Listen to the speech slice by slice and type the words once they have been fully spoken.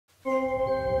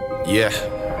Yeah,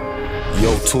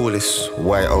 yo tallest,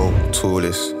 YO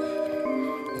tallest,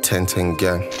 1010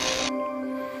 gang.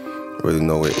 Already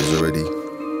know it is already.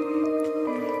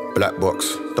 Black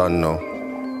box, done know.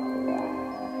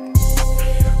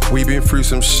 We been through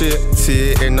some shit,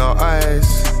 tear in our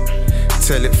eyes.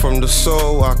 Tell it from the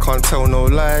soul, I can't tell no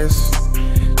lies.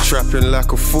 Trapping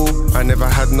like a fool, I never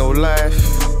had no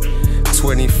life.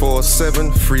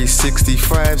 24/7,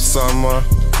 365, summer,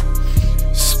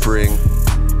 spring,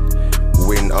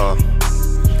 winter,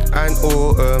 and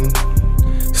autumn.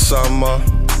 Summer,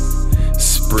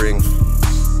 spring,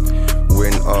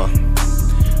 winter,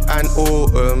 and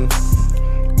autumn.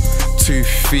 2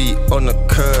 feet on the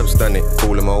curbs, done it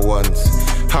all in my ones.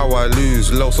 How I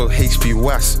lose, lots of HB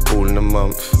was all in a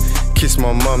month. Kiss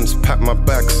my mums, pack my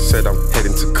bags, said I'm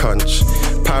heading to Cunch.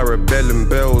 Parabellum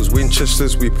bells,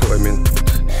 Winchesters, we put them in.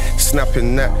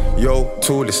 Snapping that, yo,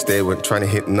 tallest they weren't trying to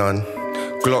hit none.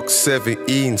 Glock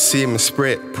 17, see him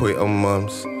spray it, put it on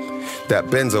mums.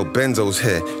 That Benzo's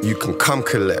here, you can come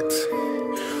collect.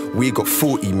 We got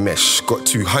 40 mesh, got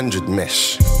 200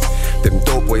 mesh. Them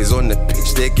dope boys on the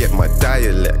pitch, they get my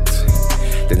dialect.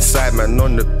 Then side man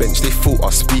on the bench, they thought I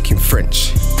was speaking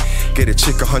French. Get a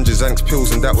chick 100 Zanks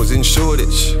pills and that was in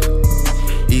Shoreditch.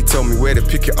 He told me where to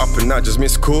pick it up and I just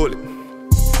miscall it.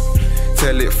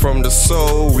 Tell it from the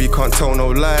soul, we can't tell no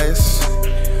lies.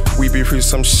 We be through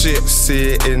some shit,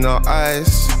 see it in our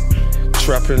eyes.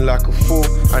 Trapping like a fool,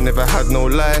 I never had no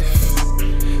life.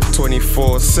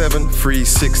 24/7,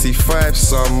 365,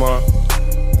 summer,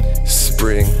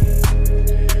 spring,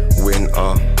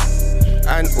 winter,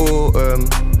 and autumn.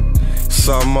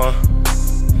 Summer,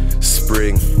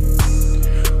 spring,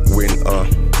 winter,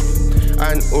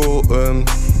 and autumn.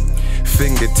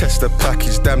 Finger test the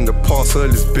package, damn the parcel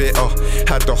is bitter.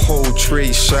 Had the whole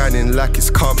tray shining like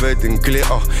it's covered in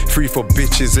glitter. 3 for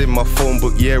bitches in my phone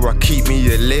book, yeah, I keep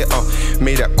me a litter.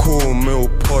 Made that cornmeal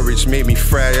porridge, made me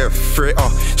fry a fritter.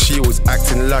 She was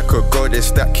acting like a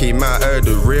goddess that came out of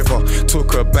the river.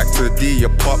 Took her back to the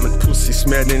apartment, pussy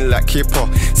smelling like kipper.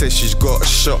 Says she's got a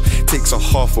shot, takes a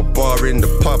half a bar in the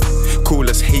pub. Call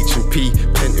us H&P,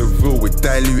 Pentyroyal with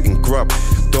diluting grub.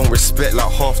 Don't respect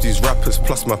like half these rappers,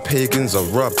 plus my pagans are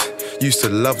rubbed. Used to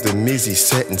love the Mizzy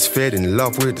settings, fell in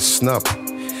love with the snub.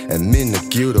 And min the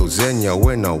Gildo Zenya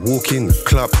when I walk in the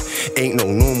club. Ain't no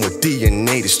normal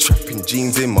DNA, this trapping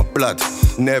genes in my blood.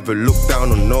 Never look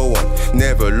down on no one,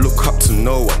 never look up to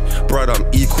no one. Bruh, I'm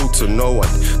equal to no one,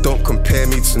 don't compare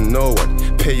me to no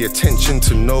one. Pay attention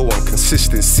to no one,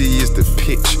 consistency is the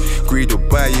pitch. Greed will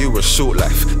buy you a short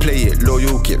life, play it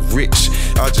loyal, get rich.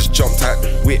 I just jumped out the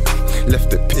whip, left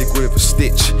the pig with a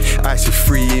stitch. I see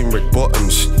 3 in red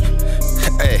bottoms,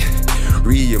 hey.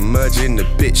 Re-emerging the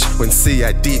bitch when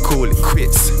CID call it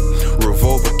quits.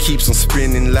 Revolver keeps on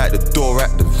spinning like the door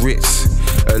at the Ritz.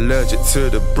 Allergic to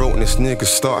the brokenness, niggas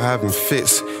start having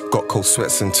fits. Got cold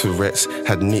sweats and Tourette's,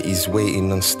 had nitties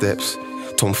waiting on steps.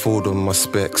 Tom Ford on my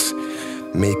specs,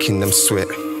 making them sweat.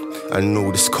 I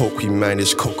know this coke we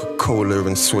manage, Coca-Cola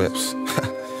and Schweppes.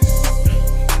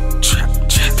 Trap,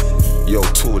 trap, yo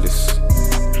tallest,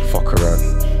 fuck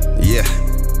around, yeah.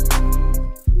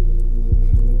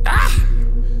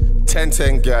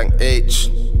 1010 gang, H,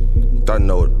 done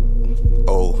know.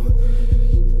 Oh,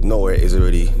 know where it is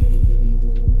already.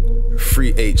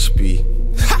 Free HB.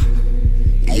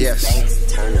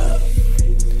 Yes. Turn up.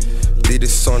 Did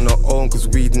this on our own cause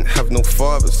we didn't have no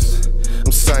fathers.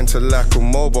 I'm signed to like a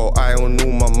mobile, I own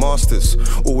all my masters.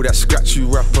 All that scratch you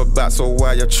rap about, so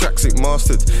why your tracks it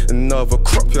mastered? Another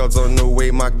crop yards on the way,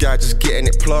 my guy just getting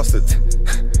it plastered.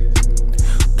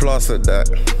 Plastered that,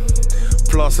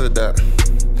 plastered that.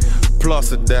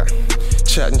 Plastered that,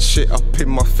 chatting shit up in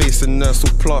my face, and nurse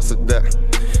will plaster that.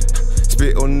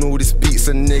 Spit on all these beats,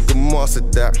 a nigga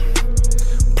mastered that.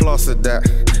 Plastered that,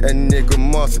 a nigga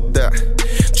mastered that.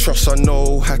 Trust I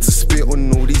know how to spit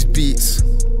on all these beats.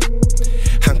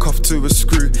 Handcuffed to a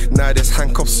screw, now there's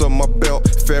handcuffs on my belt.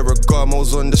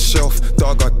 Ferragamo's on the shelf,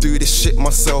 dog I do this shit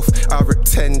myself. I rip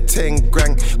 1010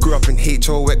 gang, grew up in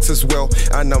HOX as well.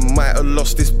 And I might have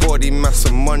lost this body mass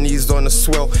and money's on the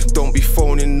swell. Don't be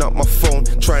phoning up my phone,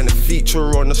 trying to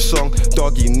feature on a song.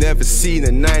 Dog you never seen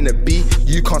a 9 to B,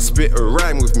 you can't spit a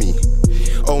rhyme with me.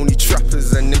 Only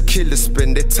trappers and them killers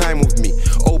spend their time with me.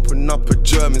 Open up a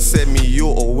German, send me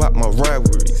auto at my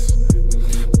rivalries.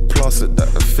 Plastered that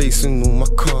her face in all my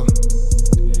car.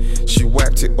 She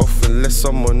wiped it off unless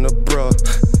I'm on a bra.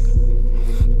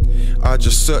 I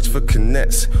just search for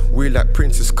connects. We like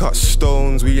princess cut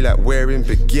stones, we like wearing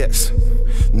baguettes.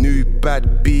 New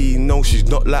bad B, no she's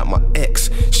not like my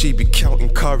ex. She be counting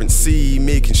currency,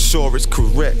 making sure it's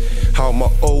correct. How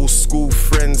my old school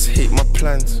friends hate my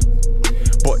plans.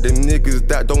 But them niggas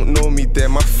that don't know me, they're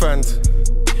my fans.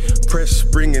 Press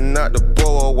springing out the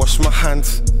bowl, I wash my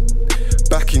hands.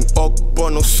 Back in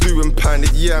Ogbono, slew and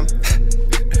pounded yam.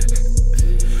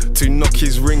 Two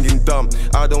knockies ringing dumb,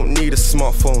 I don't need a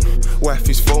smartphone.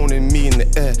 Wifey's phoning me in the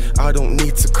air, I don't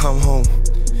need to come home.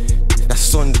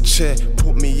 That's on the chair,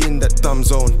 put me in that dumb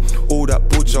zone. All that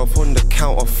budge up on the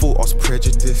counter, thought I was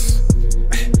prejudiced.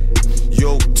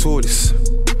 Yo, tortoise.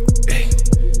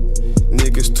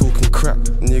 Niggas talking crap,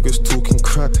 niggas talking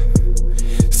crud.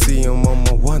 See him on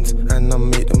my ones and I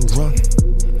made them run.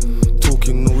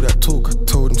 Talking all that talk, I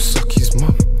told him suck his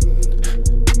mum.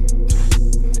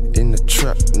 In the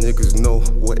trap, niggas know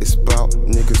what it's about,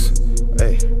 niggas,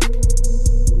 ayy.